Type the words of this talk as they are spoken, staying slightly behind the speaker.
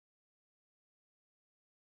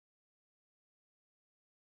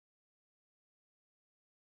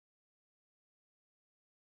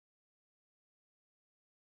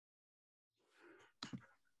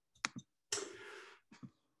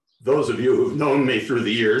those of you who've known me through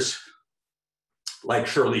the years, like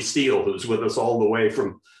Shirley Steele, who's with us all the way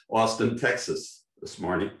from Austin, Texas this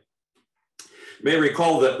morning, may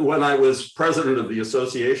recall that when I was president of the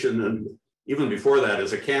association, and even before that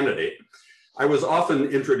as a candidate, I was often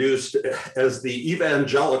introduced as the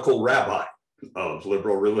evangelical rabbi of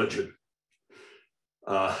liberal religion,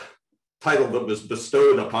 title that was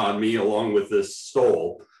bestowed upon me along with this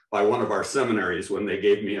stole by one of our seminaries when they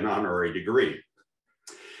gave me an honorary degree.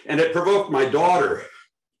 And it provoked my daughter,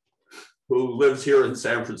 who lives here in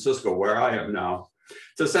San Francisco, where I am now,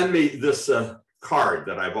 to send me this card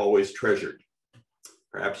that I've always treasured.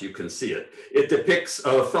 Perhaps you can see it. It depicts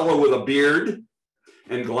a fellow with a beard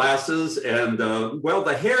and glasses and, well,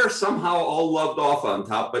 the hair somehow all loved off on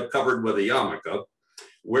top, but covered with a yarmulke,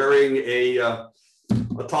 wearing a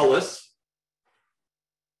tallis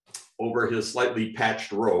over his slightly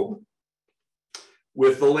patched robe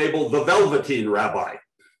with the label, "The Velveteen Rabbi."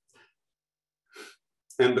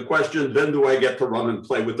 And the question, then do I get to run and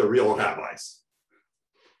play with the real rabbis?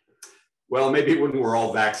 Well, maybe when we're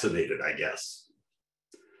all vaccinated, I guess.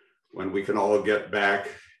 When we can all get back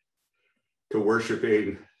to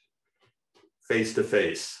worshiping face to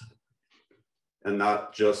face and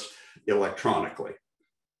not just electronically.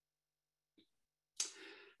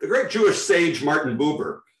 The great Jewish sage Martin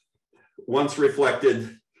Buber once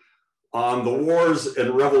reflected on the wars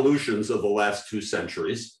and revolutions of the last 2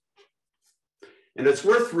 centuries. And it's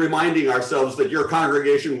worth reminding ourselves that your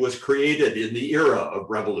congregation was created in the era of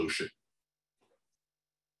revolution.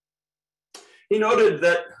 He noted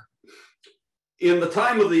that in the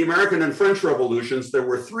time of the American and French revolutions, there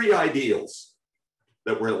were 3 ideals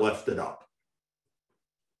that were lifted up: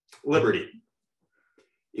 liberty,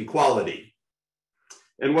 equality,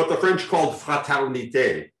 and what the French called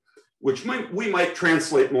fraternité, which we might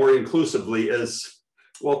translate more inclusively as,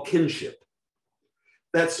 well, kinship.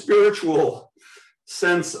 That spiritual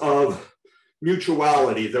sense of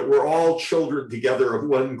mutuality, that we're all children together of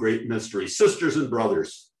one great mystery, sisters and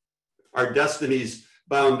brothers, our destinies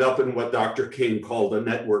bound up in what Dr. King called a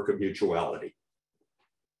network of mutuality.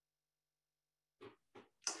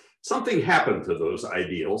 Something happened to those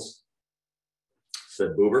ideals,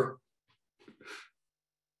 said Buber.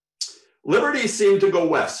 Liberty seemed to go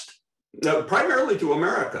west, primarily to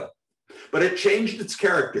America, but it changed its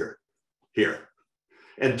character here.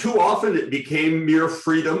 And too often it became mere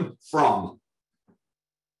freedom from,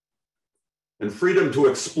 and freedom to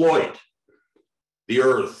exploit the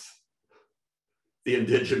earth, the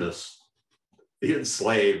indigenous, the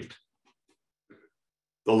enslaved,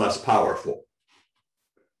 the less powerful.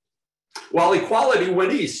 While equality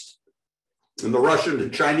went east. In the Russian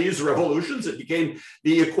and Chinese revolutions, it became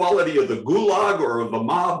the equality of the gulag or of the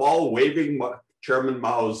mob, all waving Chairman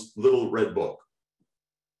Mao's little red book.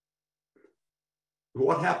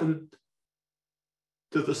 What happened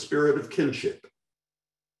to the spirit of kinship?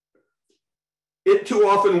 It too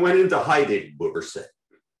often went into hiding, Buber said.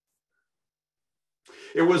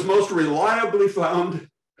 It was most reliably found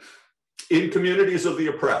in communities of the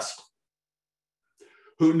oppressed,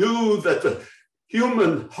 who knew that the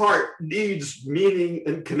human heart needs meaning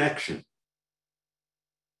and connection.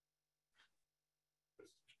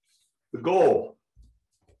 The goal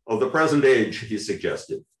of the present age, he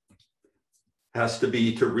suggested, has to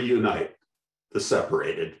be to reunite the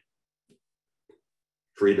separated.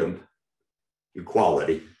 Freedom,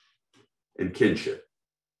 equality, and kinship.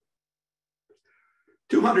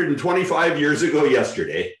 225 years ago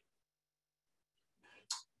yesterday,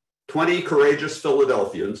 20 courageous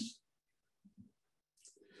Philadelphians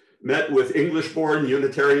met with English-born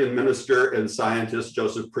Unitarian minister and scientist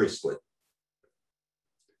Joseph Priestley.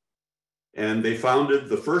 And they founded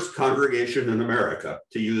the first congregation in America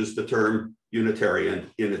to use the term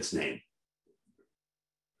Unitarian in its name.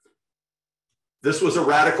 This was a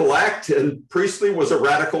radical act, and Priestley was a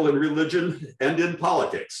radical in religion and in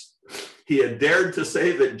politics. He had dared to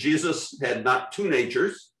say that Jesus had not 2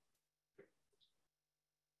 natures,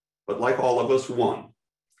 but like all of us, one,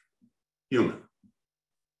 human.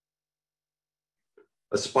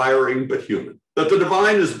 Aspiring but human. That the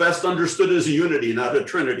divine is best understood as a unity, not a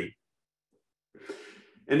trinity.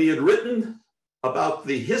 And he had written about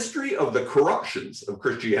the history of the corruptions of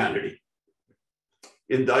Christianity,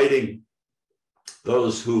 indicting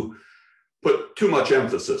those who put too much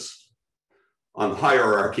emphasis on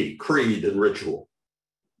hierarchy, creed, and ritual.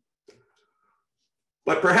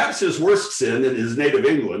 But perhaps his worst sin in his native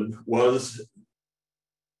England was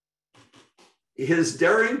his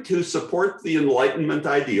daring to support the Enlightenment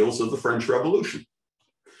ideals of the French Revolution.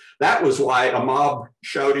 That was why a mob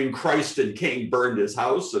shouting "Christ and King" burned his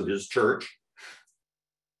house and his church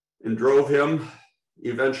and drove him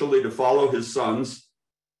eventually to follow his sons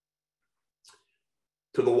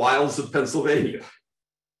to the wilds of Pennsylvania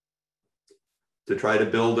to try to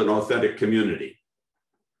build an authentic community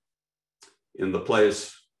in the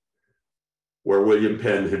place where William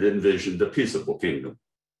Penn had envisioned a peaceable kingdom.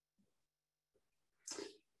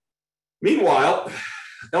 Meanwhile,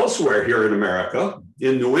 elsewhere here in America,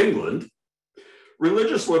 in New England,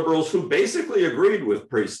 religious liberals who basically agreed with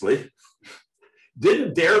Priestley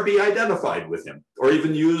didn't dare be identified with him or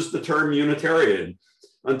even use the term Unitarian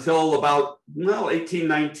until about,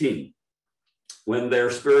 1819, when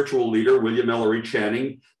their spiritual leader, William Ellery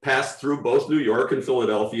Channing, passed through both New York and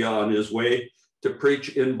Philadelphia on his way to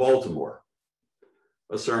preach in Baltimore,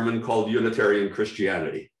 a sermon called Unitarian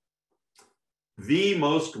Christianity, the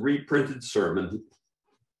most reprinted sermon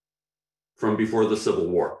from before the Civil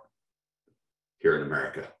War here in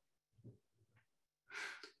America.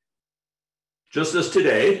 Just as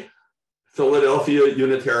today, Philadelphia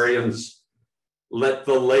Unitarians let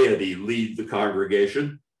the laity lead the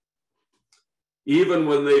congregation, even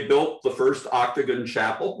when they built the first octagon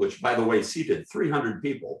chapel, which, by the way, seated 300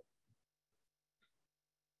 people.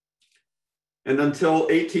 And until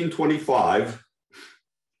 1825,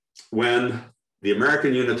 when the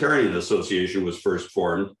American Unitarian Association was first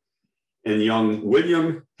formed, and young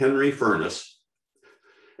William Henry Furness,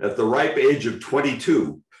 at the ripe age of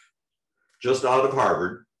 22, just out of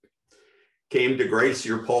Harvard, came to grace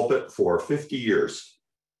your pulpit for 50 years.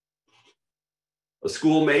 A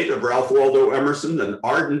schoolmate of Ralph Waldo Emerson, an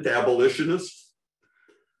ardent abolitionist,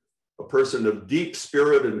 a person of deep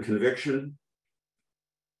spirit and conviction.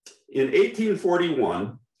 In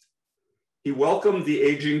 1841, he welcomed the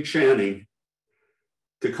aging Channing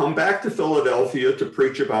to come back to Philadelphia to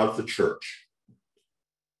preach about the church,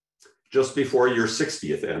 just before your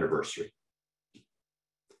 60th anniversary.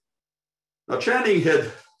 Now, Channing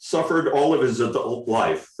had suffered all of his adult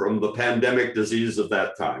life from the pandemic disease of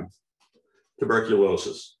that time,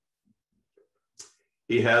 tuberculosis.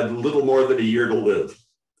 He had little more than a year to live.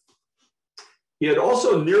 He had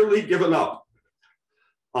also nearly given up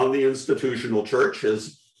on the institutional church,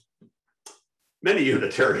 as many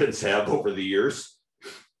Unitarians have over the years.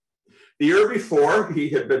 The year before, he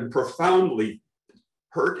had been profoundly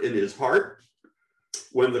hurt in his heart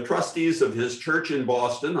when the trustees of his church in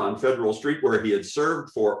Boston on Federal Street, where he had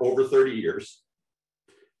served for over 30 years,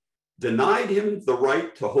 denied him the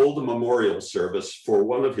right to hold a memorial service for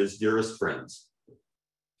one of his dearest friends,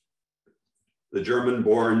 the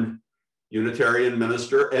German-born Unitarian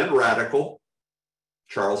minister and radical,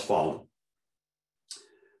 Charles Fallon,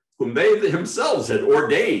 whom they themselves had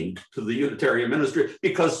ordained to the Unitarian ministry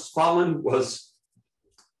because Fallon was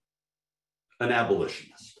an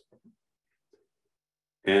abolitionist.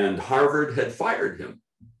 And Harvard had fired him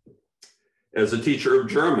as a teacher of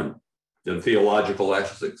German and theological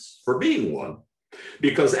ethics for being one,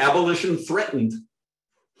 because abolition threatened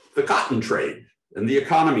the cotton trade and the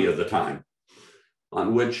economy of the time,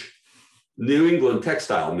 on which New England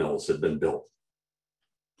textile mills had been built.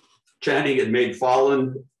 Channing had made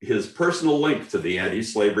Fallon his personal link to the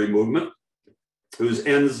anti-slavery movement, whose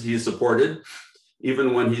ends he supported,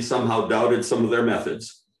 even when he somehow doubted some of their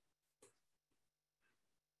methods.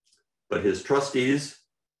 But his trustees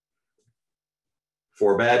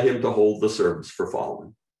forbade him to hold the service for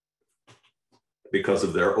Fallon because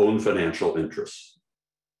of their own financial interests,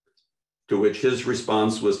 to which his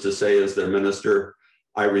response was to say, as their minister,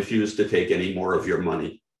 "I refuse to take any more of your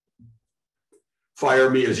money. Fire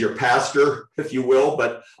me as your pastor, if you will,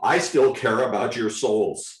 but I still care about your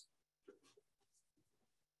souls."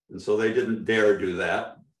 And so they didn't dare do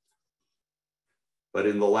that. But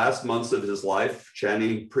in the last months of his life,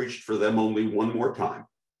 Channing preached for them only one more time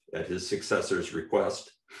at his successor's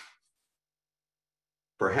request.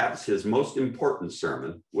 Perhaps his most important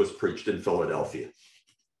sermon was preached in Philadelphia.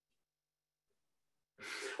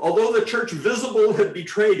 Although the church visible had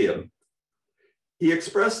betrayed him, he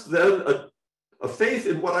expressed then a faith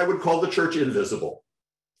in what I would call the church invisible,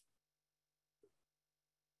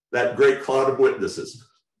 that great cloud of witnesses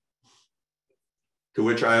to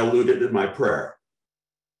which I alluded in my prayer.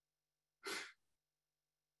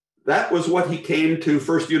 That was what he came to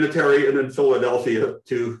First Unitarian in Philadelphia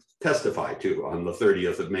to testify to on the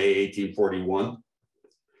 30th of May, 1841.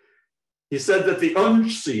 He said that the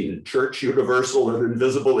unseen church, universal and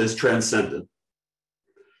invisible, is transcendent.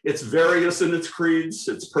 It's various in its creeds,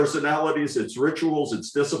 its personalities, its rituals,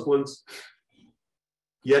 its disciplines,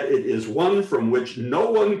 yet it is one from which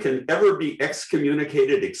no one can ever be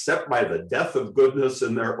excommunicated except by the death of goodness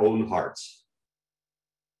in their own hearts.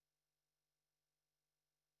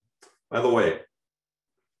 By the way,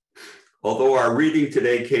 Although our reading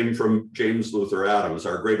today came from James Luther Adams,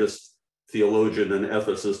 our greatest theologian and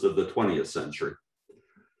ethicist of the 20th century,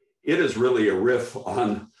 it is really a riff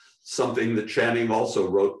on something that Channing also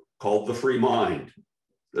wrote called The Free Mind,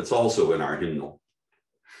 that's also in our hymnal.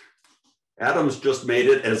 Adams just made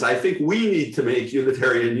it, as I think we need to make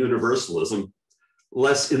Unitarian Universalism,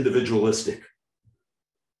 less individualistic,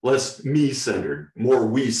 less me-centered, more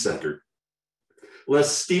we-centered,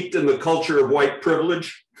 less steeped in the culture of white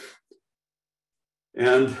privilege,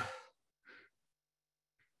 and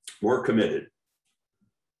more committed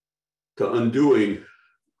to undoing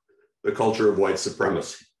the culture of white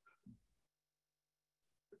supremacy.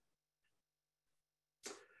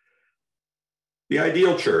 The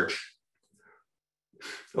ideal church,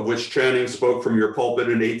 of which Channing spoke from your pulpit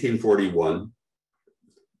in 1841,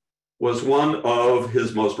 was one of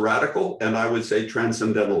his most radical and I would say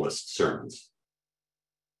transcendentalist sermons.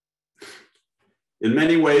 In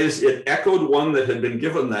many ways, it echoed one that had been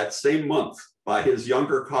given that same month by his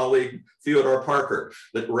younger colleague, Theodore Parker,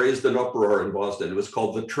 that raised an uproar in Boston. It was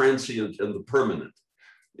called The Transient and the Permanent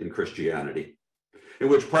in Christianity, in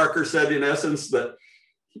which Parker said, in essence, that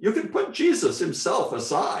you can put Jesus himself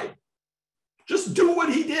aside. Just do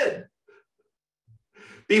what he did.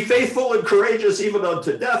 Be faithful and courageous even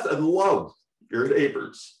unto death, and love your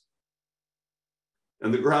neighbors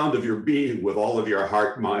and the ground of your being with all of your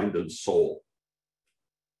heart, mind, and soul.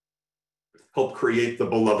 Help create the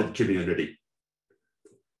beloved community.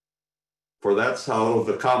 For that's how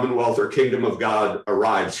the commonwealth or kingdom of God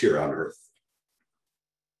arrives here on earth.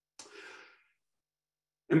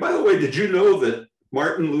 And by the way, did you know that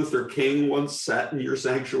Martin Luther King once sat in your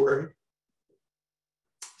sanctuary?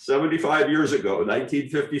 75 years ago,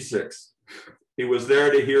 1956. He was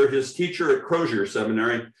there to hear his teacher at Crozier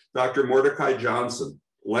Seminary, Dr. Mordecai Johnson,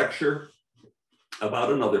 lecture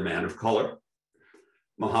about another man of color,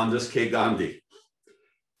 Mohandas K. Gandhi,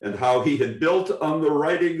 and how he had built on the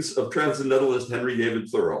writings of Transcendentalist Henry David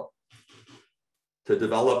Thoreau to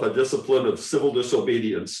develop a discipline of civil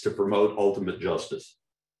disobedience to promote ultimate justice.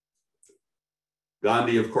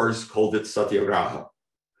 Gandhi, of course, called it satyagraha,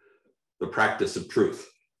 the practice of truth,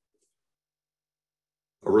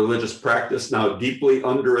 a religious practice now deeply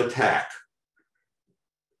under attack,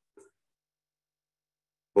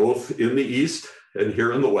 both in the East and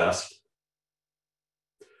here in the West.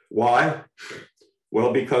 Why?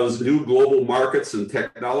 Well, because new global markets and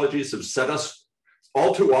technologies have set us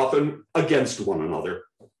all too often against one another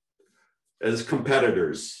as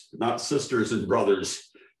competitors, not sisters and brothers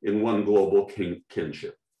in one global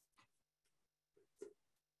kinship.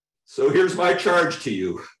 So here's my charge to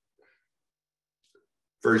you.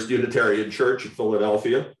 First Unitarian Church of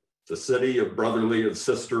Philadelphia, the city of brotherly and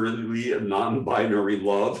sisterly and non-binary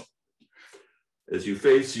love. As you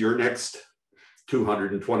face your next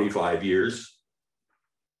 225 years,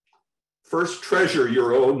 first treasure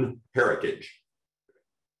your own heritage.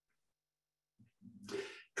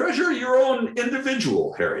 Treasure your own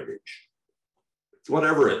individual heritage,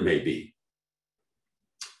 whatever it may be.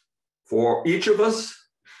 For each of us,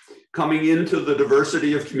 coming into the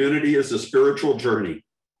diversity of community is a spiritual journey.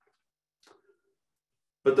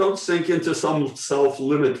 But don't sink into some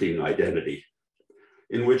self-limiting identity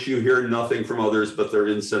in which you hear nothing from others but their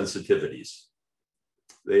insensitivities.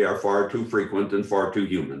 They are far too frequent and far too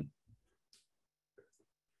human.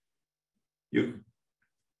 You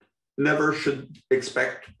never should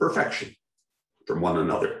expect perfection from one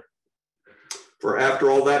another. For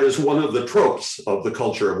after all, that is one of the tropes of the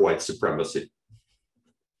culture of white supremacy,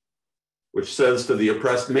 which says to the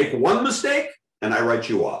oppressed, make one mistake and I write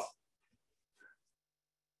you off.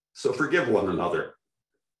 So forgive one another,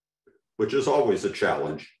 which is always a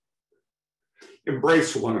challenge.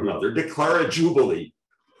 Embrace one another, declare a jubilee.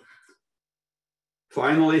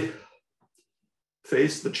 Finally,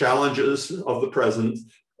 face the challenges of the present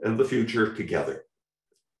and the future together.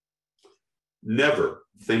 Never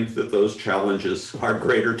think that those challenges are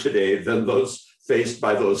greater today than those faced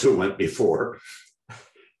by those who went before.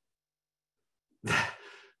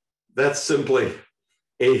 That's simply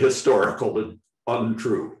ahistorical and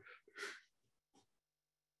untrue.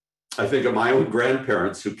 I think of my own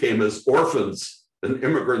grandparents who came as orphans and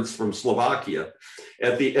immigrants from Slovakia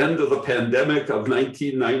at the end of the pandemic of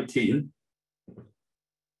 1919,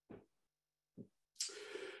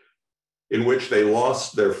 in which they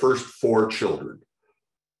lost their first 4 children.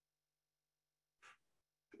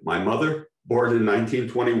 My mother, born in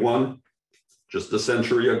 1921, just a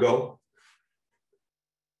century ago,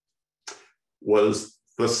 was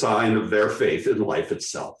the sign of their faith in life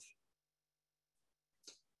itself.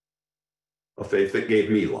 A faith that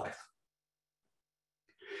gave me life.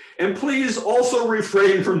 And please also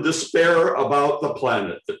refrain from despair about the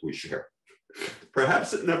planet that we share.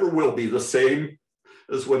 Perhaps it never will be the same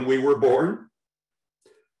as when we were born.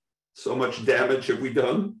 So much damage have we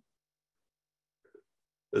done,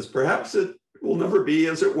 as perhaps it will never be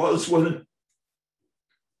as it was when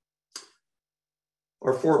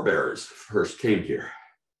our forebears first came here.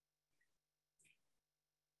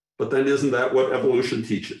 But then isn't that what evolution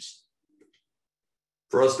teaches?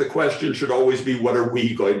 For us, the question should always be, what are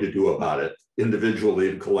we going to do about it, individually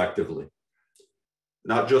and collectively?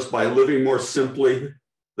 Not just by living more simply,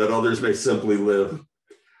 that others may simply live.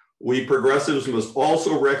 We progressives must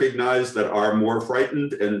also recognize that our more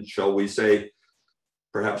frightened and, shall we say,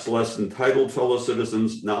 perhaps less entitled fellow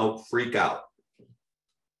citizens now freak out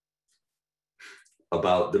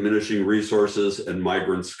about diminishing resources and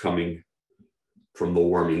migrants coming from the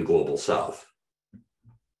warming global south.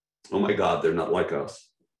 Oh my God, they're not like us.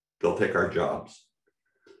 They'll take our jobs.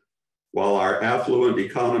 While our affluent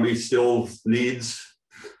economy still needs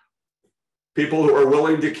people who are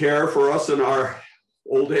willing to care for us in our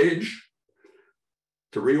old age,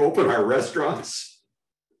 to reopen our restaurants,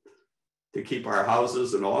 to keep our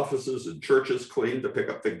houses and offices and churches clean, to pick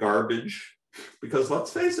up the garbage. Because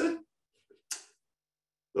let's face it,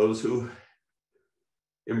 those who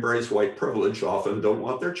embrace white privilege often don't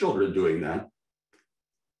want their children doing that.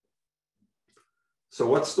 So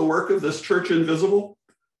what's the work of this church invisible?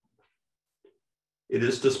 It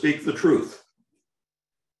is to speak the truth,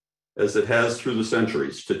 as it has through the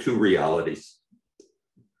centuries, to two realities.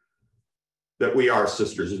 That we are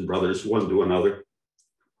sisters and brothers, one to another.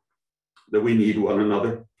 That we need one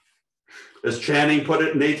another. As Channing put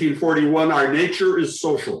it in 1841, our nature is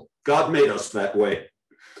social. God made us that way.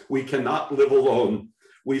 We cannot live alone.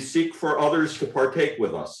 We seek for others to partake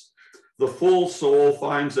with us. The full soul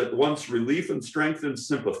finds at once relief and strength and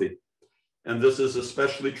sympathy. And this is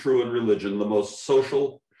especially true in religion, the most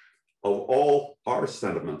social of all our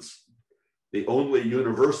sentiments, the only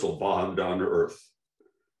universal bond on earth.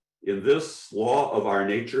 In this law of our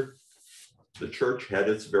nature, the church had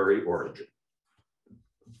its very origin.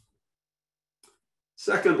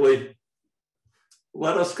 Secondly,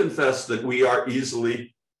 let us confess that we are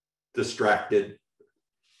easily distracted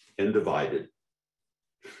and divided.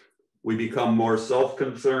 We become more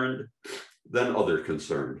self-concerned than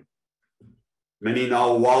other-concerned. Many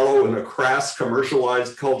now wallow in a crass,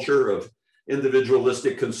 commercialized culture of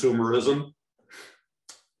individualistic consumerism,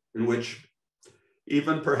 in which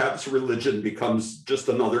even perhaps religion becomes just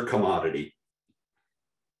another commodity.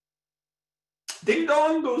 Ding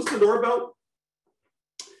dong goes the doorbell,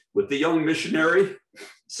 with the young missionary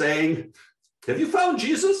saying, "Have you found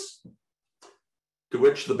Jesus?" To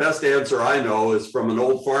which the best answer I know is from an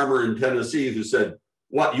old farmer in Tennessee who said,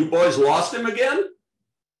 "What, you boys lost him again?"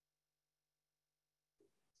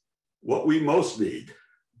 What we most need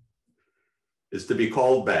is to be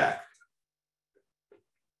called back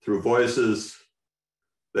through voices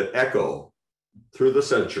that echo through the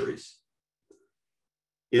centuries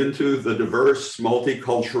into the diverse,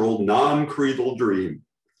 multicultural, non-creedal dream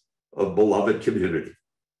of beloved community,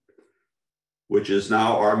 which is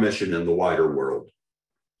now our mission in the wider world.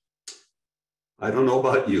 I don't know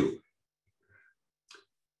about you,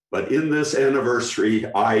 but in this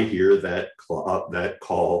anniversary, I hear that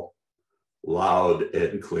call loud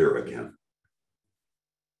and clear again.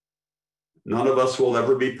 None of us will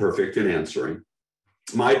ever be perfect in answering.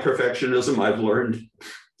 My perfectionism, I've learned,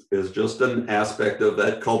 is just an aspect of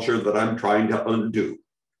that culture that I'm trying to undo,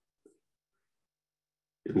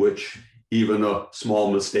 in which even a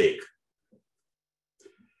small mistake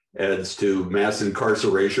adds to mass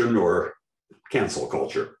incarceration or cancel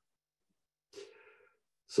culture.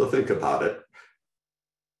 So think about it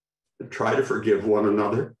and try to forgive one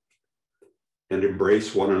another and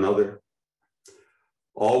embrace one another,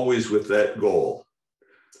 always with that goal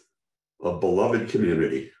of beloved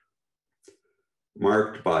community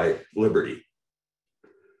marked by liberty,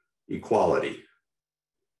 equality,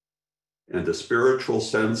 and a spiritual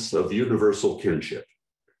sense of universal kinship.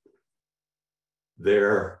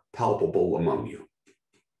 They're palpable among you.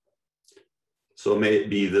 So may it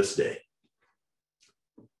be this day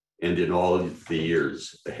and in all the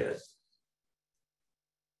years ahead.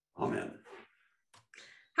 Amen.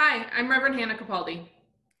 Hi, I'm Reverend Hannah Capaldi.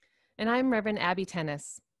 And I'm Reverend Abby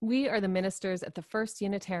Tennis. We are the ministers at the First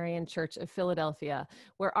Unitarian Church of Philadelphia,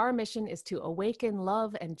 where our mission is to awaken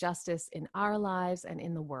love and justice in our lives and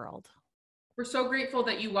in the world. We're so grateful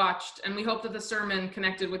that you watched, and we hope that the sermon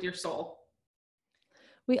connected with your soul.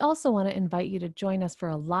 We also want to invite you to join us for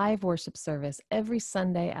a live worship service every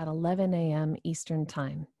Sunday at 11 a.m. Eastern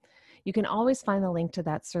Time. You can always find the link to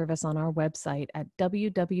that service on our website at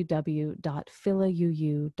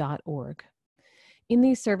www.philauu.org. In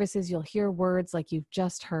these services, you'll hear words like you've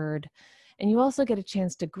just heard, and you also get a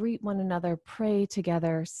chance to greet one another, pray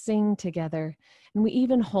together, sing together, and we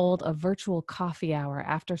even hold a virtual coffee hour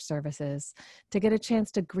after services to get a chance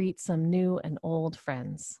to greet some new and old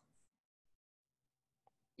friends.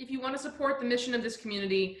 If you want to support the mission of this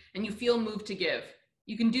community and you feel moved to give,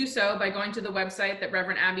 you can do so by going to the website that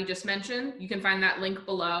Reverend Abby just mentioned. You can find that link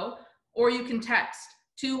below, or you can text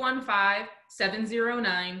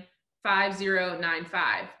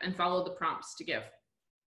 215-709-5095 and follow the prompts to give.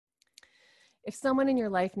 If someone in your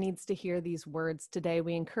life needs to hear these words today,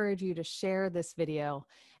 we encourage you to share this video.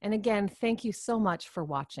 And again, thank you so much for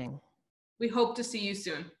watching. We hope to see you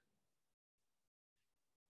soon.